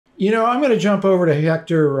I'm going to jump over to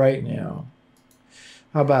Hector right now.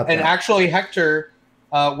 How about And that? actually, Hector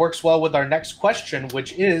works well with our next question,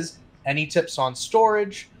 which is any tips on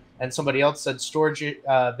storage? And somebody else said storage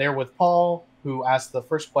there with Paul, who asked the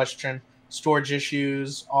first question, storage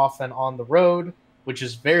issues off and on the road, which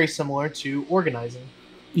is very similar to organizing.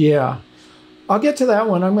 Yeah. I'll get to that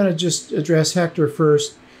one. I'm going to just address Hector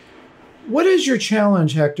first. What is your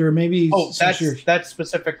challenge, Hector? Maybe that's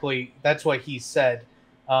specifically, that's what he said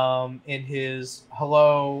in his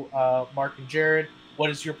hello, Mark and Jared.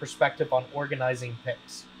 What is your perspective on organizing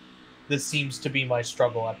picks? This seems to be my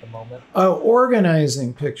struggle at the moment. Oh,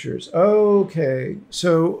 organizing pictures. Okay.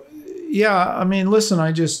 So, yeah, I mean, listen,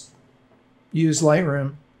 I just use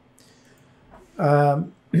Lightroom.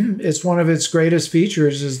 It's one of its greatest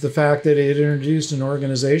features is the fact that it introduced an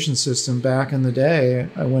organization system back in the day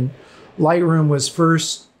when Lightroom was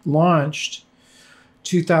first launched,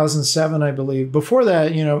 2007, I believe. Before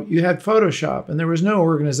that, you had Photoshop, and there was no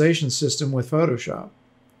organization system with Photoshop.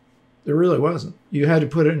 There really wasn't. You had to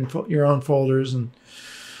put it in your own folders. And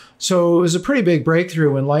so it was a pretty big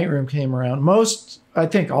breakthrough when Lightroom came around. I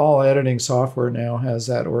think all editing software now has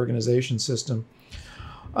that organization system.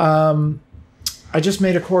 I just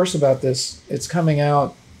made a course about this. It's coming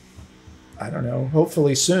out, I don't know,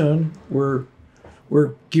 hopefully soon. We're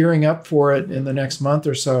gearing up for it in the next month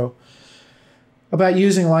or so about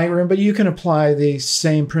using Lightroom, but you can apply the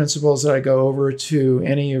same principles that I go over to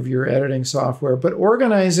any of your editing software, but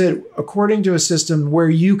organize it according to a system where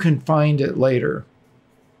you can find it later.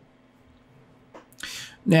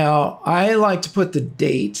 Now, I like to put the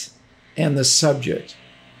date and the subject.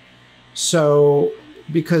 So,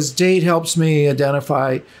 because date helps me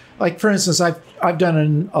identify, like for instance, I've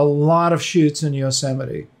done a lot of shoots in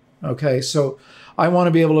Yosemite. Okay, so I want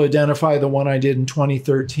to be able to identify the one I did in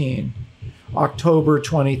 2013. October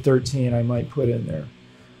 2013, I might put in there.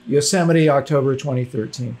 Yosemite, October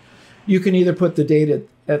 2013. You can either put the date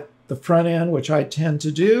at the front end, which I tend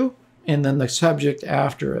to do, and then the subject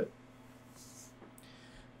after it.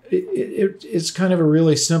 It's kind of a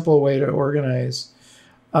really simple way to organize.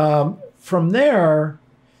 From there,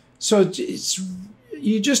 so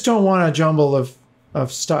you just don't want a jumble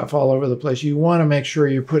of stuff all over the place. You want to make sure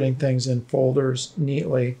you're putting things in folders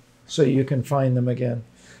neatly so you can find them again.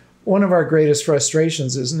 One of our greatest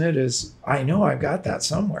frustrations, isn't it, is I know I've got that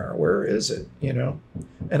somewhere. Where is it?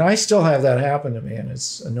 And I still have that happen to me, and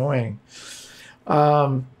it's annoying.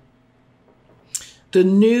 The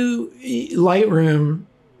new Lightroom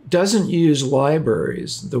doesn't use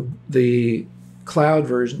libraries. The cloud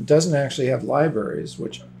version doesn't actually have libraries,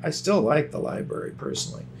 which I still like the library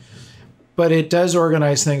personally. But it does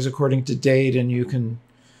organize things according to date, and you can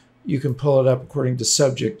pull it up according to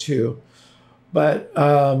subject too. But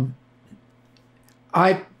I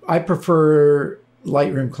prefer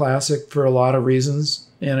Lightroom Classic for a lot of reasons,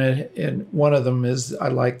 and one of them is I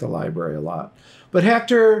like the library a lot. But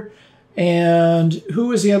Hector, and who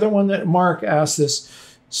was the other one that Mark asked this?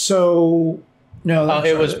 So no,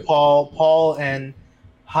 it was Paul and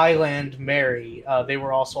Highland Mary. They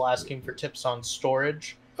were also asking for tips on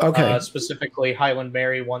storage. Okay. Specifically, Highland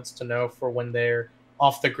Mary wants to know for when they're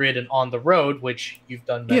off the grid and on the road, which you've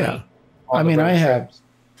done many. Yeah. I mean, I have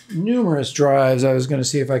numerous drives. I was going to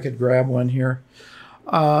see if I could grab one here.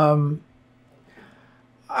 I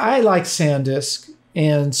like SanDisk,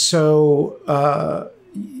 and so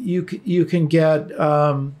you can get.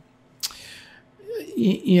 I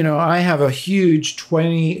have a huge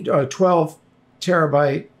 12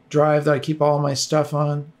 terabyte drive that I keep all my stuff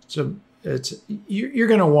on. So you're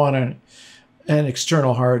going to want an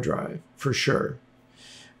external hard drive for sure.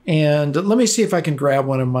 And let me see if I can grab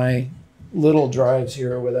one of my little drives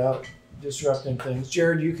here without disrupting things.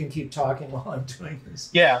 Jared, you can keep talking while I'm doing this.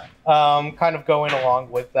 Yeah, kind of going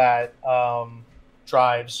along with that,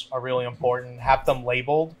 drives are really important. Have them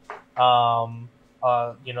labeled.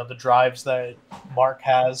 The drives that Mark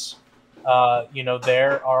has,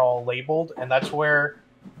 there are all labeled, and that's where,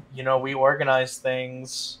 we organize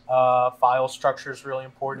things. File structure is really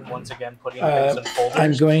important. Once again, putting things in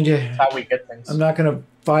folders. That's how we get things. I'm not going to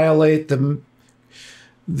violate the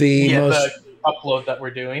upload that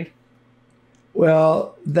we're doing.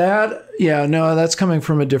 Well, that's coming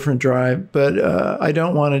from a different drive, but I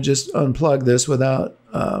don't want to just unplug this without,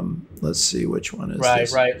 let's see, which one is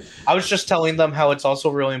this? Right. I was just telling them how it's also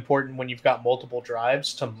really important when you've got multiple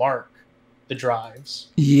drives to mark the drives.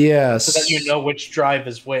 Yes. So that you know which drive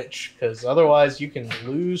is which, because otherwise you can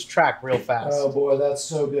lose track real fast. Oh boy, that's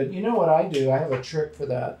so good. You know what I do? I have a trick for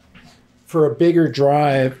that. For a bigger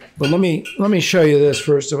drive, but let me show you this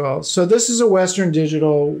first of all. So this is a Western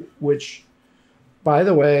Digital, which, by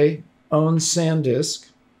the way, owns SanDisk.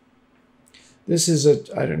 This is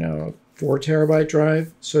I don't know, a 4 terabyte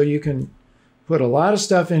drive. So you can put a lot of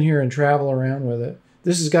stuff in here and travel around with it.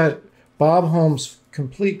 This has got Bob Holmes'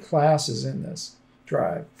 complete classes in this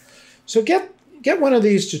drive. So get one of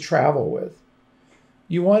these to travel with.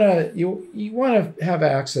 You want to have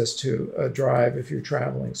access to a drive if you're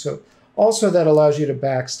traveling. So also that allows you to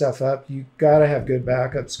back stuff up. You got to have good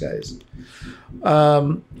backups, guys.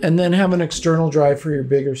 And then have an external drive for your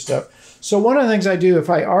bigger stuff. So one of the things I do,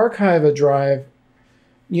 if I archive a drive,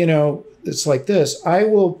 you know, it's like this. I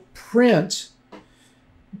will print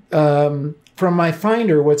from my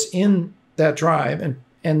Finder what's in that drive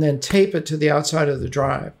and then tape it to the outside of the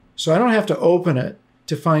drive. So I don't have to open it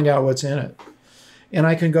to find out what's in it. And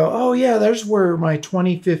I can go, oh yeah, there's where my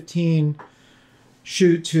 2015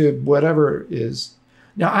 shoot to whatever is.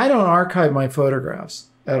 Now, I don't archive my photographs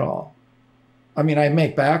at all. I mean, I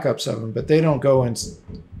make backups of them, but they don't go in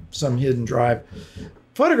some hidden drive.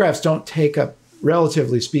 Photographs don't take up,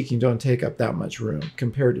 relatively speaking, don't take up that much room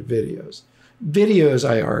compared to videos. Videos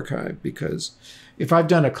I archive because if I've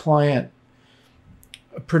done a client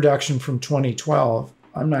production from 2012,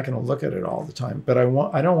 I'm not going to look at it all the time, but I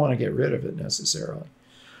don't want to get rid of it necessarily.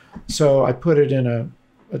 So I put it in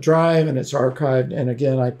a drive and it's archived. And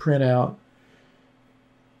again, I print out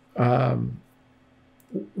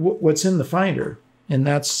what's in the Finder. And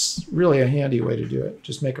that's really a handy way to do it.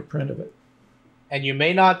 Just make a print of it. And you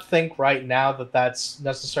may not think right now that that's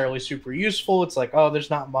necessarily super useful. It's like, oh, there's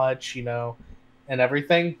not much, you know, and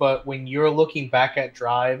everything. But when you're looking back at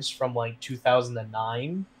drives from like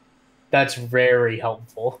 2009, that's very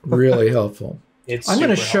helpful. Really helpful. I'm going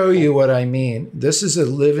to show you what I mean. This is a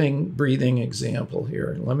living, breathing example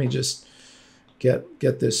here. Let me just get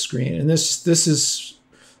this screen. And this is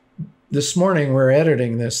this morning we're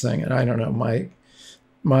editing this thing, and I don't know,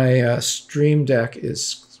 my Stream Deck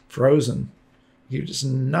is frozen. You're just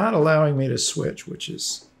not allowing me to switch, which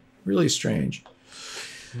is really strange.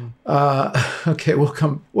 Okay,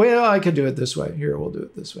 well, I could do it this way. Here, we'll do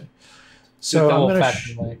it this way. So I'm going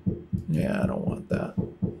to, yeah, I don't want that.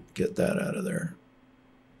 Get that out of there.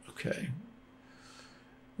 Okay.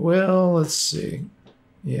 Well, let's see.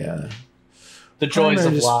 Yeah. The joys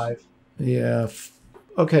of live. Yeah.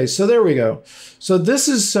 Okay, so there we go. So this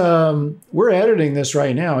is, we're editing this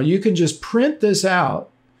right now. You can just print this out.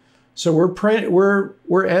 So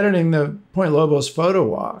we're editing the Point Lobos photo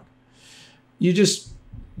walk. You just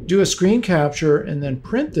do a screen capture and then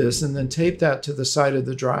print this and then tape that to the side of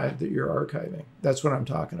the drive that you're archiving. That's what I'm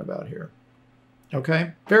talking about here.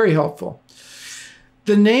 Okay, very helpful.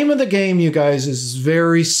 The name of the game, you guys, is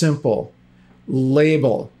very simple.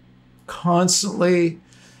 Label. Constantly,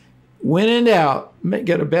 when in doubt,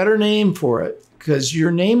 get a better name for it, because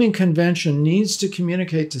your naming convention needs to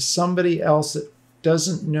communicate to somebody else that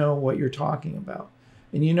doesn't know what you're talking about.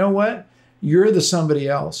 And you know what? You're the somebody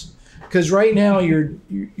else. Because right now you're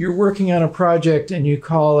working on a project and you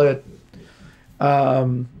call it, I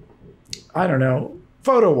don't know,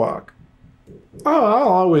 photo walk. Oh, I'll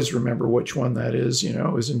always remember which one that is. You know,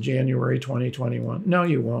 it was in January 2021. No,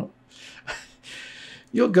 you won't.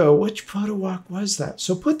 You'll go, which photo walk was that?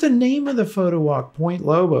 So put the name of the photo walk, Point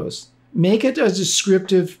Lobos. Make it a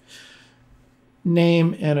descriptive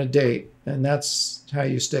name and a date. And that's how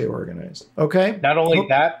you stay organized. Okay? Not only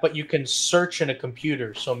that, but you can search in a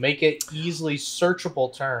computer. So make it easily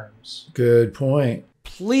searchable terms. Good point.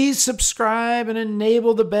 Please subscribe and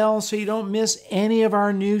enable the bell so you don't miss any of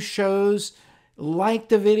our new shows. Like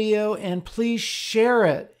the video and please share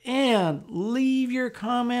it. And leave your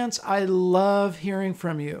comments. I love hearing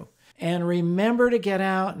from you. And remember to get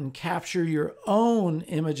out and capture your own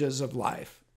images of life.